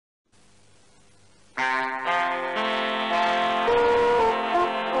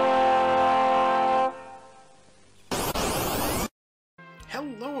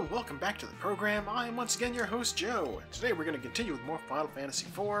back to the program. I am once again your host, Joe. And today we're going to continue with more Final Fantasy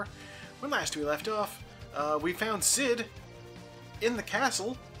IV. When last we left off, we found Sid in the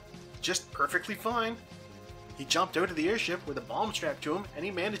castle, just perfectly fine. He jumped out of the airship with a bomb strapped to him, and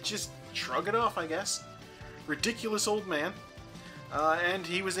he managed to just shrug it off, I guess. Ridiculous old man. And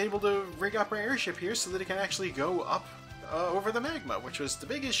he was able to rig up our airship here so that it can actually go up over the magma, which was the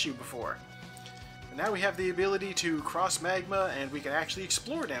big issue before. And now we have the ability to cross magma, and we can actually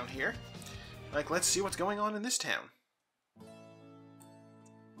explore down here. Like, let's see what's going on in this town.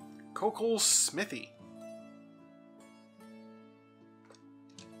 Kokol's Smithy.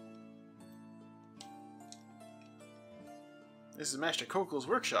 This is Master Kokol's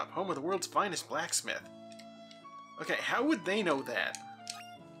workshop, home of the world's finest blacksmith. Okay, how would they know that?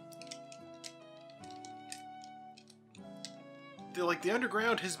 The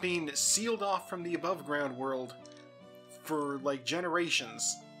underground has been sealed off from the above ground world for, like,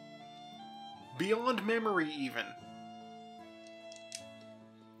 generations. Beyond memory, even.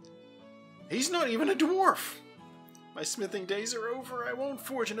 He's not even a dwarf! My smithing days are over. I won't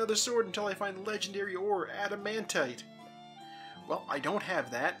forge another sword until I find the legendary ore, adamantite. Well, I don't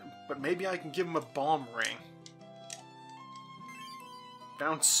have that, but maybe I can give him a bomb ring.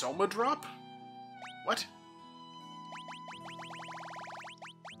 Found Soma drop? What?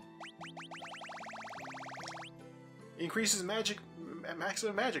 Increases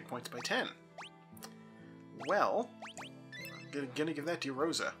maximum magic points by 10. Well, I'm gonna give that to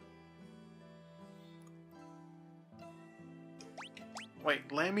Rosa. Wait,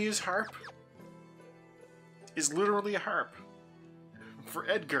 Lamia's harp is literally a harp. For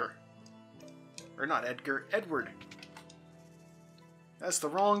Edgar. Or not Edgar, Edward. That's the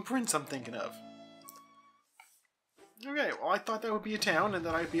wrong prince I'm thinking of. Okay, well I thought that would be a town and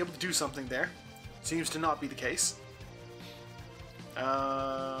that I'd be able to do something there. Seems to not be the case.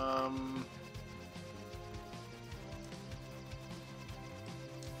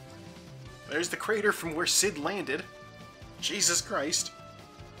 There's the crater from where Sid landed. Jesus Christ.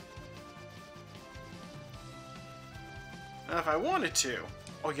 Now if I wanted to...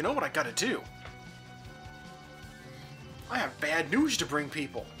 Oh, you know what I gotta do? I have bad news to bring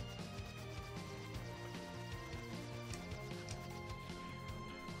people.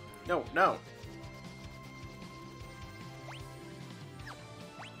 No, no.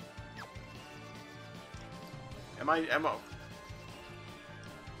 Ammo.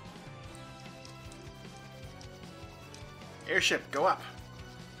 Airship, go up.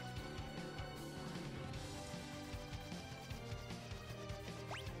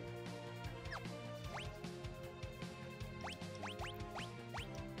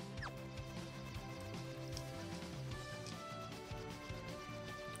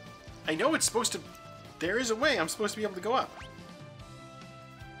 I know it's supposed to... There is a way I'm supposed to be able to go up.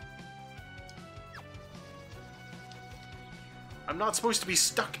 I'm not supposed to be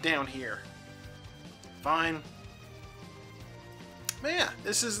stuck down here. Fine. But yeah,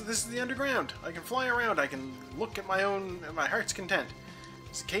 this is the underground. I can fly around. I can look at my heart's content.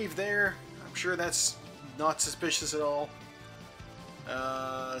 There's a cave there. I'm sure that's not suspicious at all.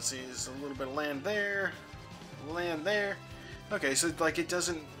 Let's see. There's a little bit of land there. Land there. Okay, so like it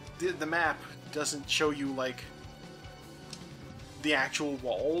doesn't... The map doesn't show you like the actual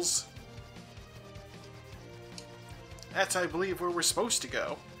walls. That's, I believe, where we're supposed to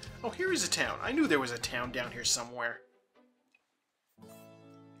go. Oh, here is a town. I knew there was a town down here somewhere.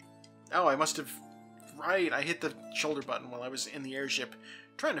 Oh, I must have... Right, I hit the shoulder button while I was in the airship,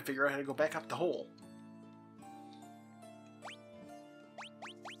 trying to figure out how to go back up the hole.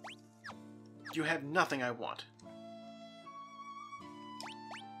 You have nothing I want.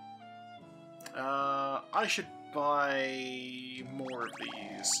 I should buy more of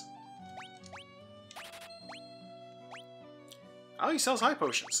these. Oh, he sells high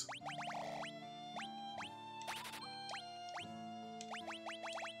potions.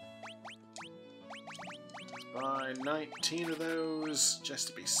 Let's buy 19 of those, just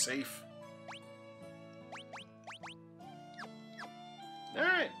to be safe.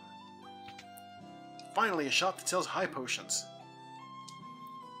 Alright. Finally, a shop that sells high potions.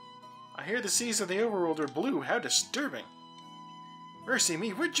 I hear the seas of the overworld are blue. How disturbing. Mercy me,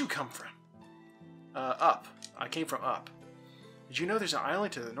 where'd you come from? Up. I came from up. Did you know there's an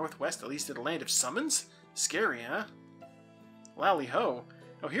island to the northwest that leads to the land of summons? Scary, huh? Lally ho.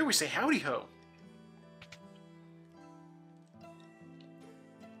 Oh, here we say howdy ho.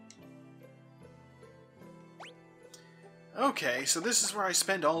 Okay, so this is where I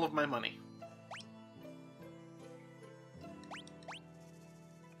spend all of my money.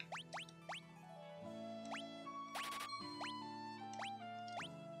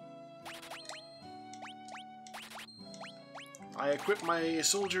 I equip my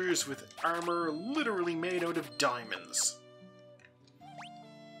soldiers with armor literally made out of diamonds.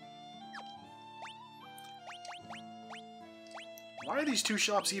 Why are these two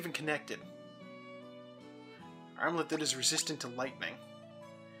shops even connected? Armlet that is resistant to lightning.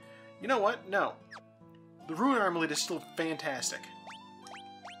 You know what? No. The Rune Armlet is still fantastic.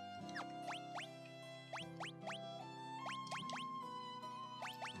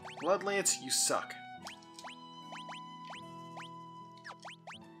 Blood Lance, you suck.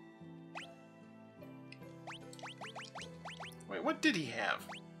 Wait, what did he have?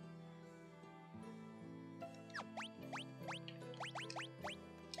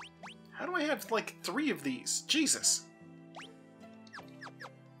 How do I have, like, 3 of these? Jesus!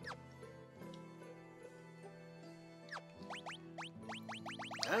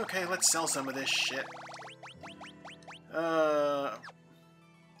 Okay, let's sell some of this shit.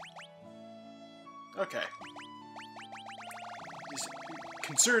 Okay. Just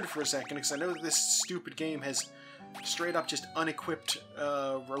concerned for a second, because I know that this stupid game has straight up just unequipped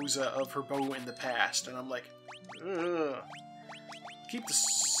Rosa of her bow in the past, and I'm like, ugh.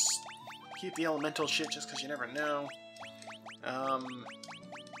 Keep the elemental shit just because you never know.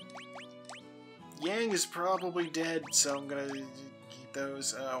 Yang is probably dead, so I'm gonna keep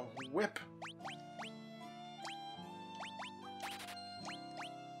those. Whip.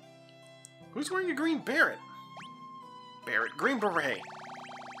 Who's wearing a green beret? Green beret.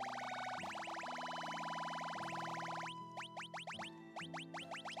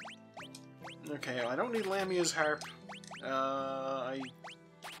 Okay, I don't need Lamia's harp. I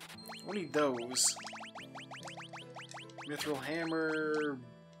don't need those. Mithril hammer,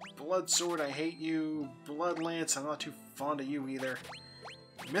 blood sword, I hate you. Blood lance, I'm not too fond of you either.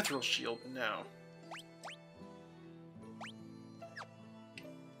 Mithril shield, no.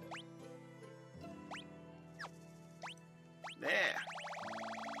 There.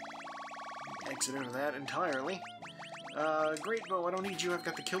 Exit out of that entirely. Great bow, I don't need you, I've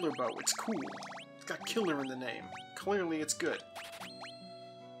got the killer bow. It's cool. It's got killer in the name. Clearly it's good.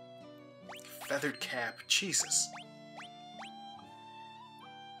 Feathered cap, Jesus.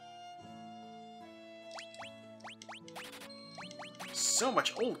 So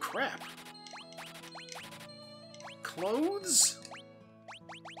much old crap. Clothes?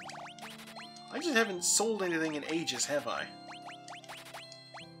 I just haven't sold anything in ages, have I?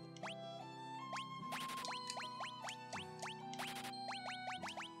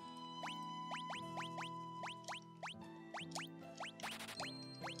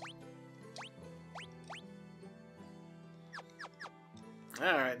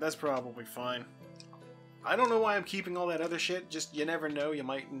 Alright, that's probably fine. I don't know why I'm keeping all that other shit, just you never know, you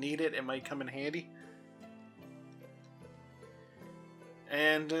might need it, it might come in handy.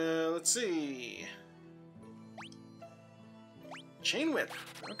 And, let's see... Chain whip,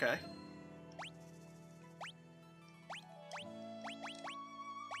 okay.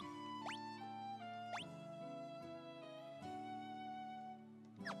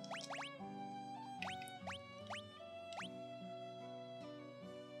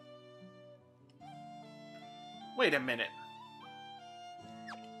 Wait a minute.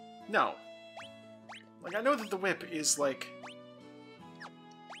 No. Like, I know that the whip is, like...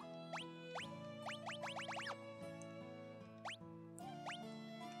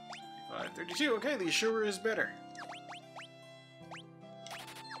 532, okay, the Ashura is better.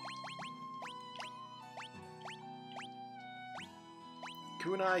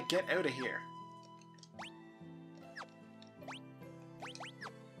 Kunai, get out of here.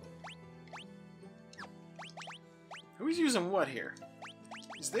 Who's using what here?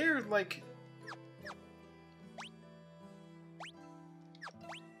 Is there, like...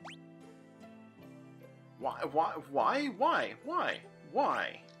 Why?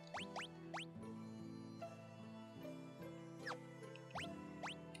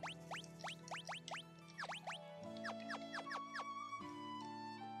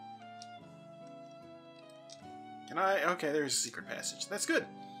 Can I? Okay, there's a secret passage. That's good.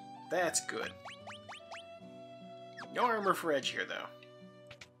 That's good. No armor for Edge here, though.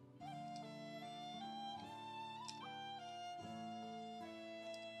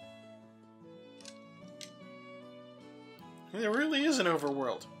 There really is an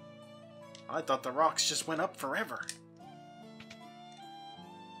overworld. I thought the rocks just went up forever.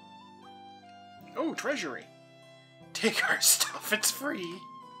 Oh, treasury. Take our stuff, it's free.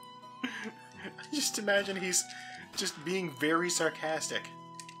 I just imagine he's just being very sarcastic.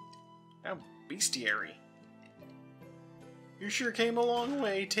 How bestiary. You sure came a long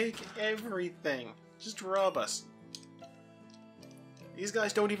way. Take everything. Just rob us. These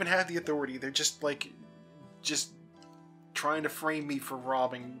guys don't even have the authority. They're just, like, just trying to frame me for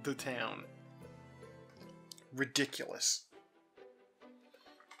robbing the town. Ridiculous.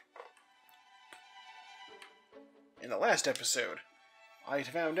 In the last episode, I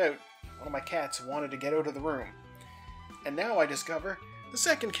found out one of my cats wanted to get out of the room. And now I discover the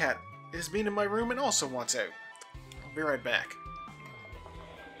second cat has been in my room and also wants out. I'll be right back.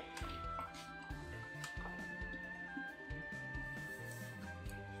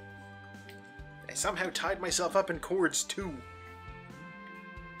 I somehow tied myself up in cords too.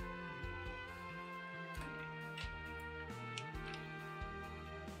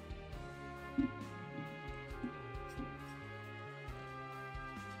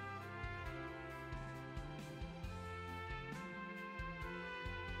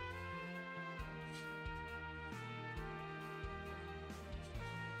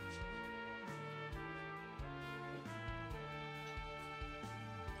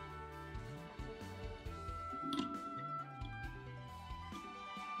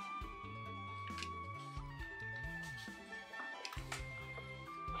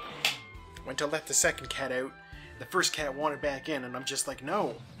 Went to let the second cat out. The first cat wanted back in, and I'm just like,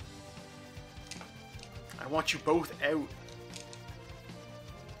 no. I want you both out.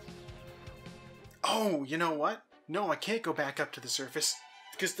 Oh, you know what? No, I can't go back up to the surface.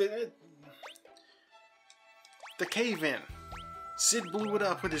 Because the cave-in. Sid blew it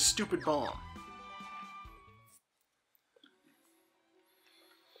up with his stupid bomb.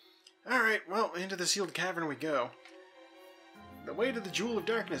 Alright, well, into the sealed cavern we go. The way to the Jewel of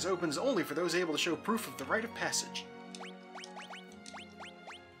Darkness opens only for those able to show proof of the rite of passage.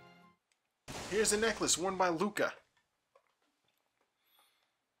 Here's a necklace worn by Luca.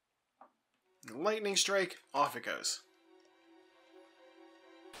 Lightning strike, off it goes.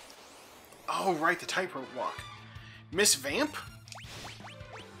 Oh, right, the tightrope walk. Miss Vamp?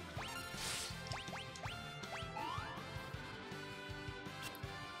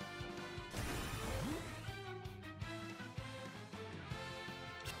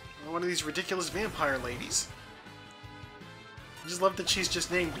 One of these ridiculous vampire ladies. I just love that she's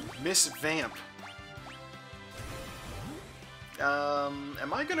just named Miss Vamp.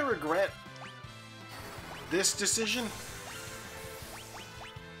 Am I gonna regret this decision?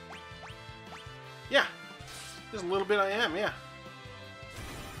 Yeah. Just a little bit I am, yeah.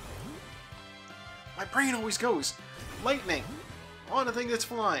 My brain always goes, lightning, on a thing that's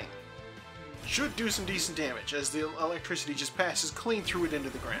flying. Should do some decent damage, as the electricity just passes clean through it into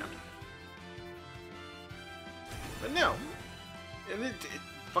the ground. But no. And it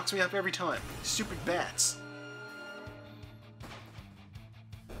fucks me up every time. Stupid bats.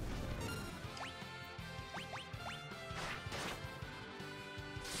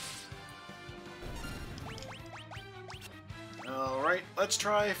 Alright, let's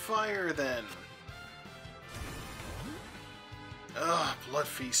try fire then. Ugh, Blood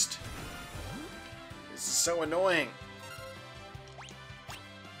Feast. This is so annoying.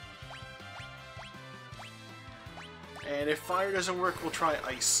 And if fire doesn't work, we'll try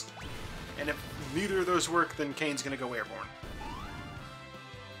ice. And if neither of those work, then Kane's gonna go airborne.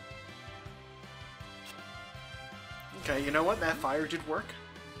 Okay, you know what? That fire did work.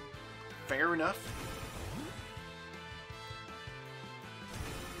 Fair enough.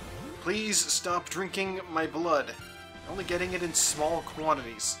 Please stop drinking my blood. I'm only getting it in small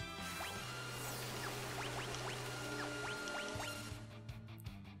quantities.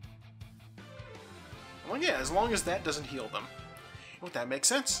 Well, yeah, as long as that doesn't heal them. Well, that makes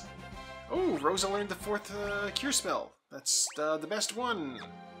sense. Oh, Rosa learned the fourth cure spell. That's the best one.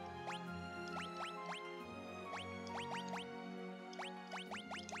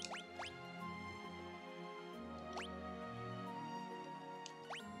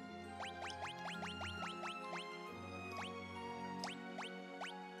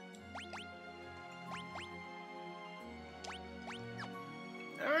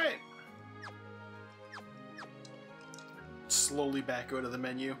 Alright. Slowly back out of the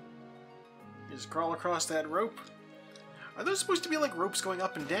menu. Just crawl across that rope. Are those supposed to be like ropes going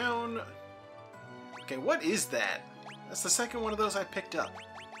up and down? Okay, what is that? That's the second one of those I picked up.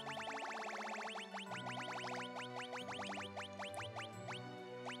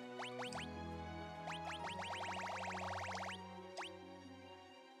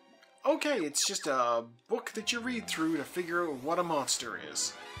 Okay, it's just a book that you read through to figure out what a monster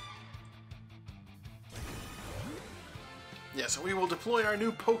is. Yeah, so we will deploy our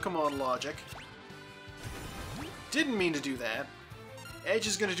new Pokemon logic. Didn't mean to do that. Edge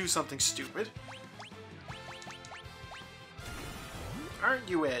is gonna do something stupid. Aren't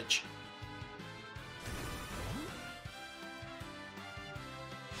you, Edge?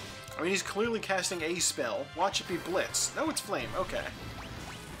 I mean, he's clearly casting a spell. Watch it be Blitz. No, it's Flame. Okay.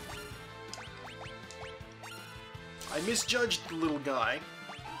 I misjudged the little guy.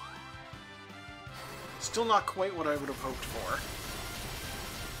 Still not quite what I would have hoped for.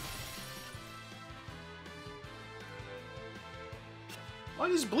 Why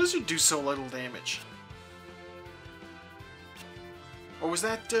does Blizzard do so little damage? Or was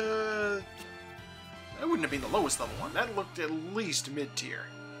that, that wouldn't have been the lowest level one. That looked at least mid-tier.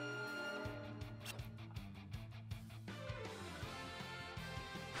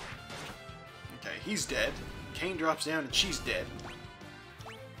 Okay, he's dead. Kane drops down and she's dead.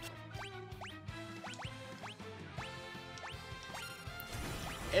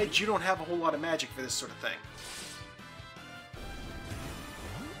 Edge, you don't have a whole lot of magic for this sort of thing.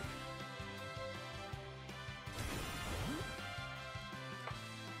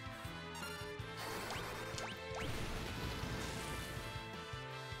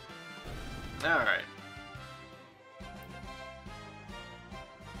 Alright.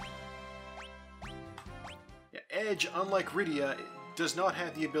 Yeah, Edge, unlike Rydia, does not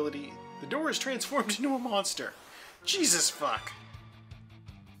have the ability... The door is transformed into a monster. Jesus fuck.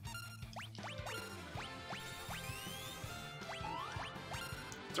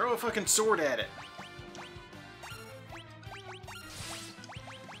 Throw a fucking sword at it.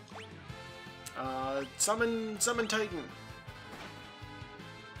 Summon Titan.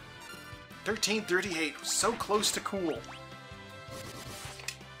 1338, so close to cool.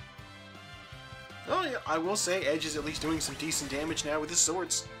 Oh yeah, I will say Edge is at least doing some decent damage now with his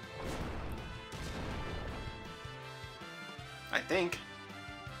swords. I think.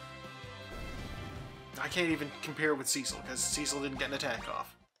 I can't even compare with Cecil, because Cecil didn't get an attack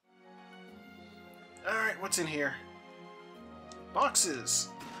off. Alright, what's in here? Boxes!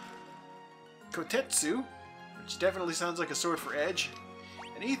 Kotetsu, which definitely sounds like a sword for Edge.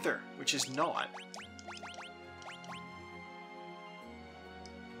 An Ether, which is not.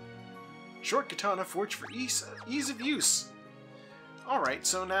 Short katana forged for ease of use. Alright,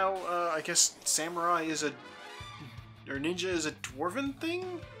 so now, I guess samurai is a... or ninja is a dwarven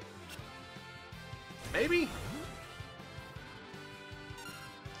thing? Maybe?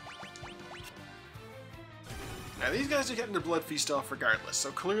 Now these guys are getting their blood feast off regardless, so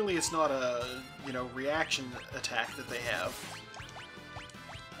clearly it's not a, you know, reaction attack that they have.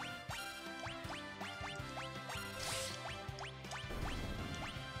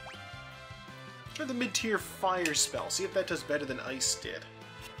 Try the mid-tier fire spell, see if that does better than Ice did.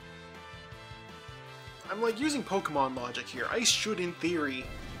 I'm like using Pokemon logic here. Ice should, in theory,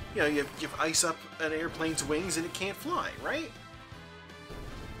 you know, you ice up an airplane's wings and it can't fly, right?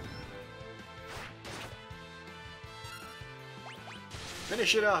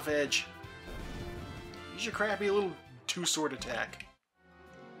 Finish it off, Edge. Use your crappy little two-sword attack.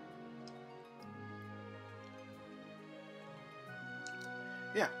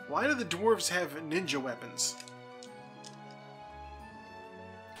 Yeah, why do the dwarves have ninja weapons?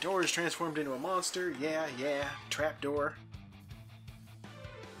 Door is transformed into a monster. Yeah, trapdoor.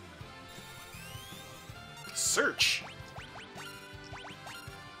 Search.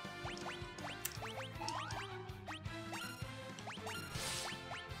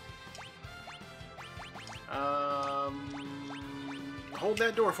 Hold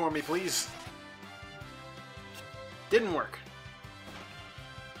that door for me, please. Didn't work.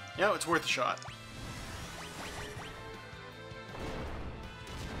 No, it's worth a shot.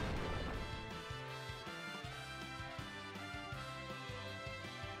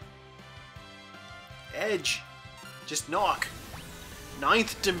 Edge. Just knock.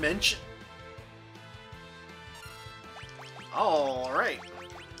 9th dimension. Alright.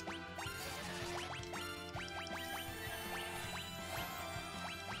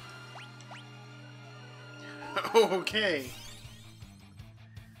 Okay.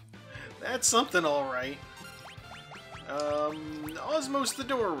 That's something, alright. Osmos the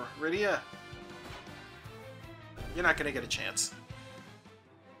door, Rydia. You're not gonna get a chance.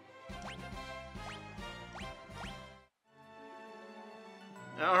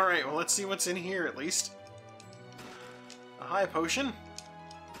 Alright, well let's see what's in here at least. A high potion.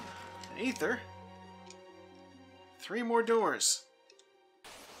 An ether. 3 more doors.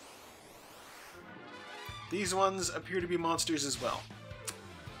 These ones appear to be monsters as well.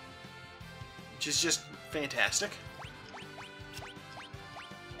 Which is just fantastic.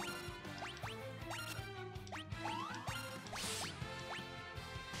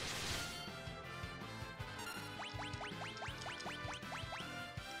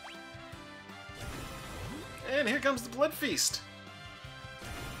 And here comes the blood feast.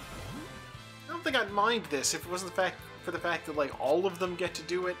 I don't think I'd mind this if it wasn't the fact for the fact that, like, all of them get to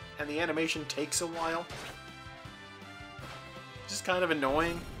do it, and the animation takes a while. Just kind of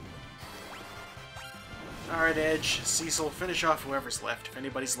annoying. Alright, Edge, Cecil, finish off whoever's left, if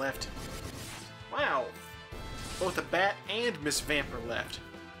anybody's left. Wow! Both the Bat and Miss Vamp are left.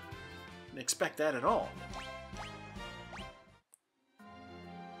 Didn't expect that at all.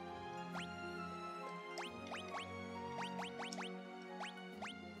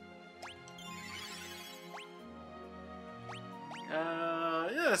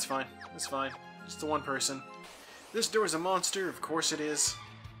 Yeah, that's fine. That's fine. Just the one person. This door's a monster, of course it is.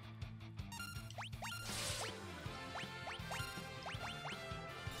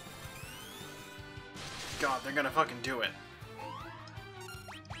 God, they're gonna fucking do it.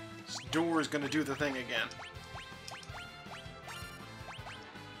 This door's gonna do the thing again.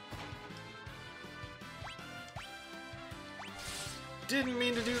 Didn't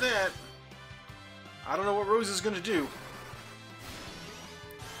mean to do that. I don't know what Rose is gonna do.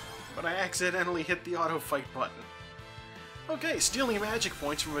 But I accidentally hit the auto fight button. Okay, stealing magic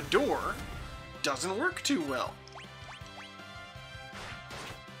points from a door doesn't work too well.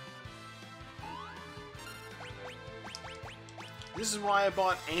 This is why I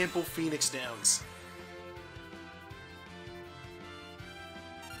bought ample Phoenix Downs.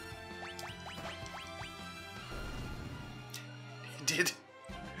 Did...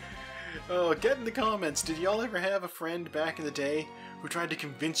 Oh, get in the comments. Did y'all ever have a friend back in the day who tried to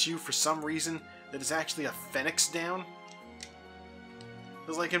convince you for some reason that it's actually a Phoenix Down?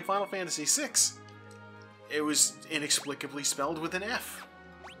 Because like in Final Fantasy VI, it was inexplicably spelled with an F.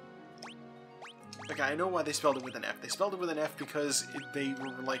 Okay, I know why they spelled it with an F. They spelled it with an F because they were,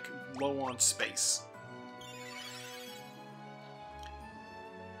 like, low on space.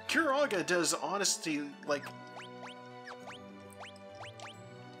 Kuraga does, honestly, like...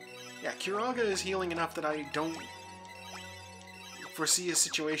 Yeah, Kuraga is healing enough that I don't foresee a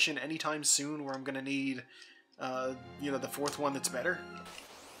situation anytime soon where I'm gonna need, you know, the fourth one that's better.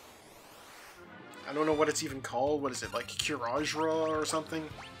 I don't know what it's even called. What is it, like Kurajra or something?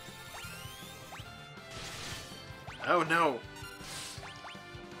 Oh no!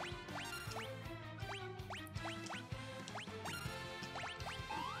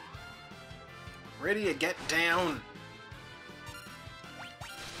 Ready to get down!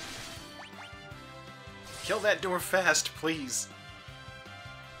 Kill that door fast, please!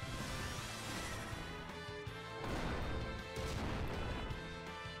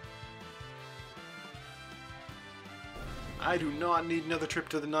 I do not need another trip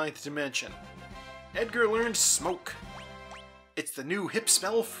to the 9th dimension. Edgar learned Smoke. It's the new hip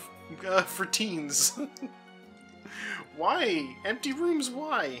spell for teens. Why? Empty rooms,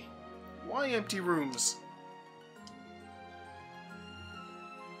 why? Why empty rooms?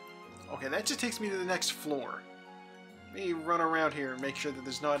 Okay, that just takes me to the next floor. Let me run around here and make sure that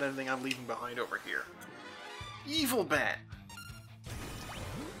there's not anything I'm leaving behind over here. Evil Bat!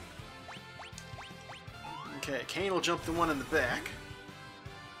 Okay, Kane will jump the one in the back.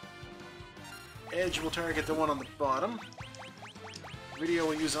 Edge will target the one on the bottom. Video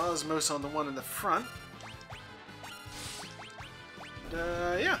will use Osmos on the one in the front.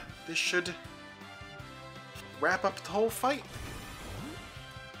 And, yeah, this should wrap up the whole fight.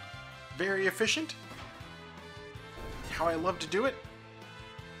 Very efficient. How I love to do it.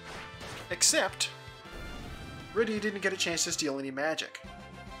 Except, Riddy didn't get a chance to steal any magic.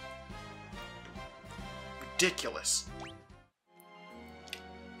 Ridiculous.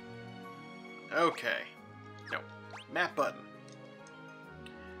 Okay. No. Map button.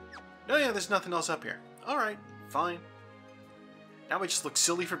 Oh yeah, there's nothing else up here. Alright, fine. Now I just look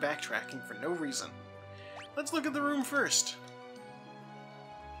silly for backtracking for no reason. Let's look at the room first.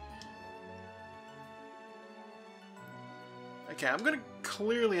 Okay, I'm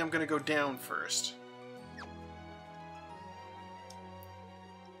gonna go down first.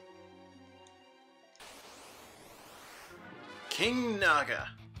 King Naga.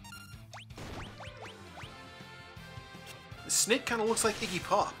 The snake kind of looks like Iggy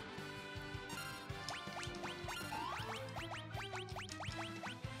Pop.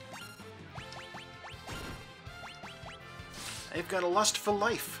 I've got a lust for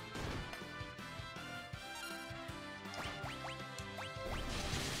life.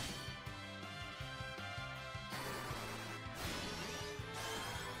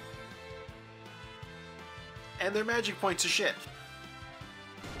 And their magic points are shit.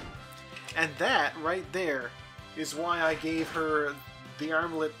 And that, right there, is why I gave her the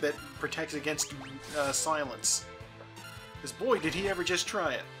armlet that protects against silence. Because boy, did he ever just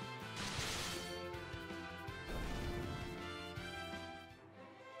try it.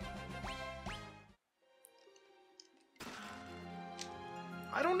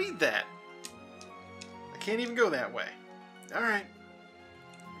 I don't need that. I can't even go that way. Alright.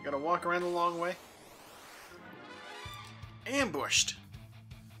 I gotta walk around the long way. Ambushed.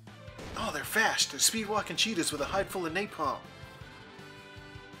 Oh, they're fast. They're speed-walking cheetahs with a hide full of napalm.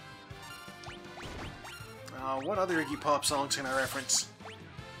 What other Iggy Pop songs can I reference?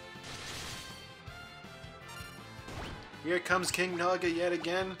 Here comes King Naga yet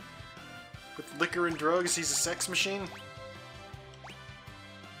again. With liquor and drugs, he's a sex machine.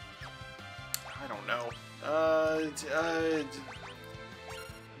 I don't know.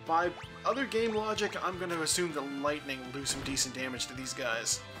 By other game logic, I'm going to assume that lightning will do some decent damage to these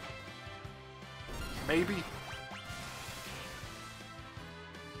guys. Maybe?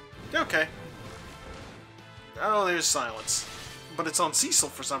 Okay. Oh, there's silence. But it's on Cecil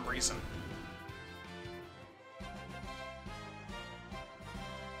for some reason.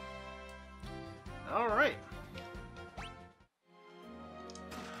 Alright.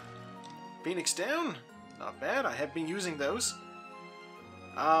 Phoenix down? Not bad, I have been using those.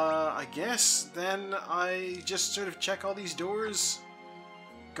 I guess then I just sort of check all these doors,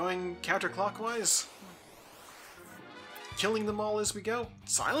 going counterclockwise, killing them all as we go.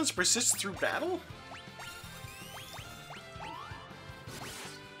 Silence persists through battle?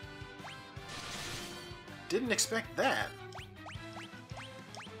 Didn't expect that.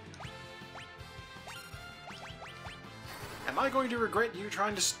 Am I going to regret you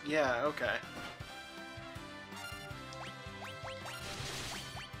trying to... Yeah, okay.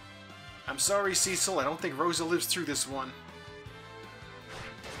 I'm sorry, Cecil. I don't think Rosa lives through this one.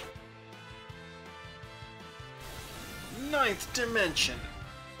 Ninth dimension.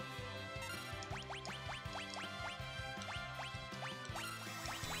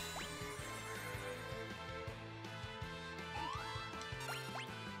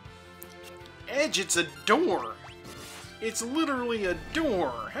 Edge, it's a door. It's literally a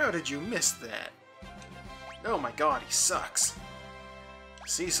door! How did you miss that? Oh my god, he sucks.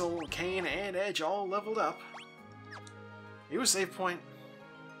 Cecil, Kane, and Edge all leveled up. New save point.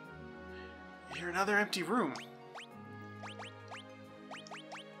 You're another empty room.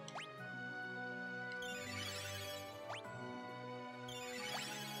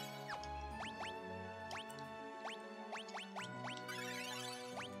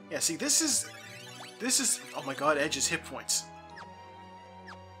 Yeah, see, this is... Oh my god, Edge's hit points.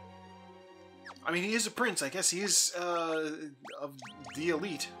 I mean, he is a prince. I guess he is, of the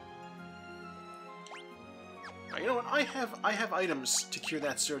elite. You know what? I have items to cure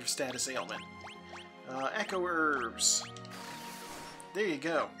that sort of status ailment. Echo Herbs. There you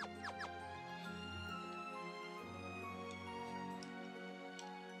go.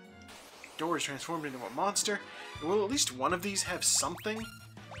 Door is transformed into a monster. Will at least one of these have something?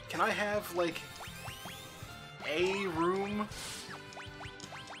 Can I have, like... a room?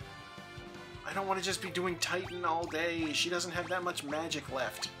 I don't want to just be doing Titan all day. She doesn't have that much magic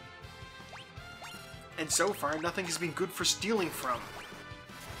left. And so far, nothing has been good for stealing from.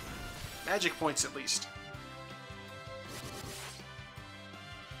 Magic points, at least.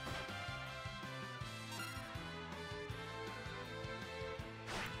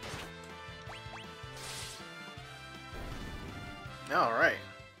 Alright.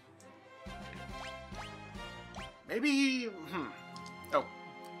 Maybe... Oh.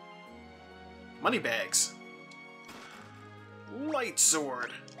 Money bags. Light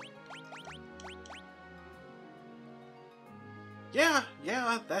sword. Yeah,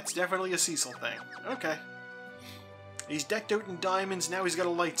 that's definitely a Cecil thing. Okay. He's decked out in diamonds, now he's got a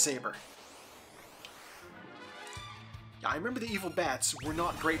lightsaber. Yeah, I remember the evil bats were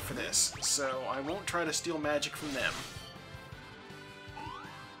not great for this, so I won't try to steal magic from them.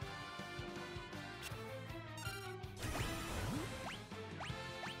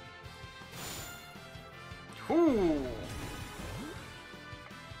 Ooh!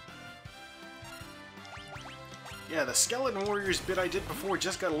 Yeah, the Skeleton Warriors bit I did before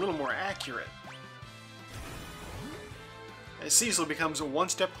just got a little more accurate. As Cecil becomes one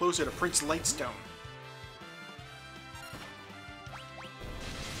step closer to Prince Lightstone.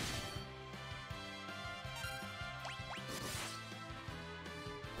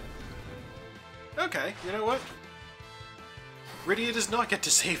 Okay, you know what? Rydia does not get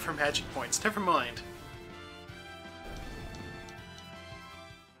to save her magic points, never mind.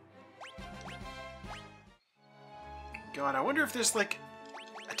 God, I wonder if there's, like,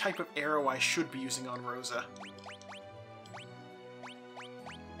 a type of arrow I should be using on Rosa.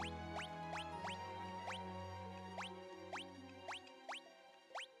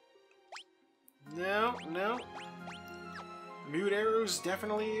 No. Mute arrows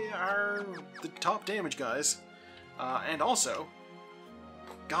definitely are the top damage guys. And also,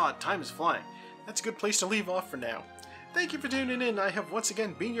 god, time is flying. That's a good place to leave off for now. Thank you for tuning in. I have once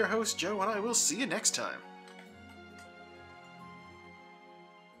again been your host, Joe, and I will see you next time.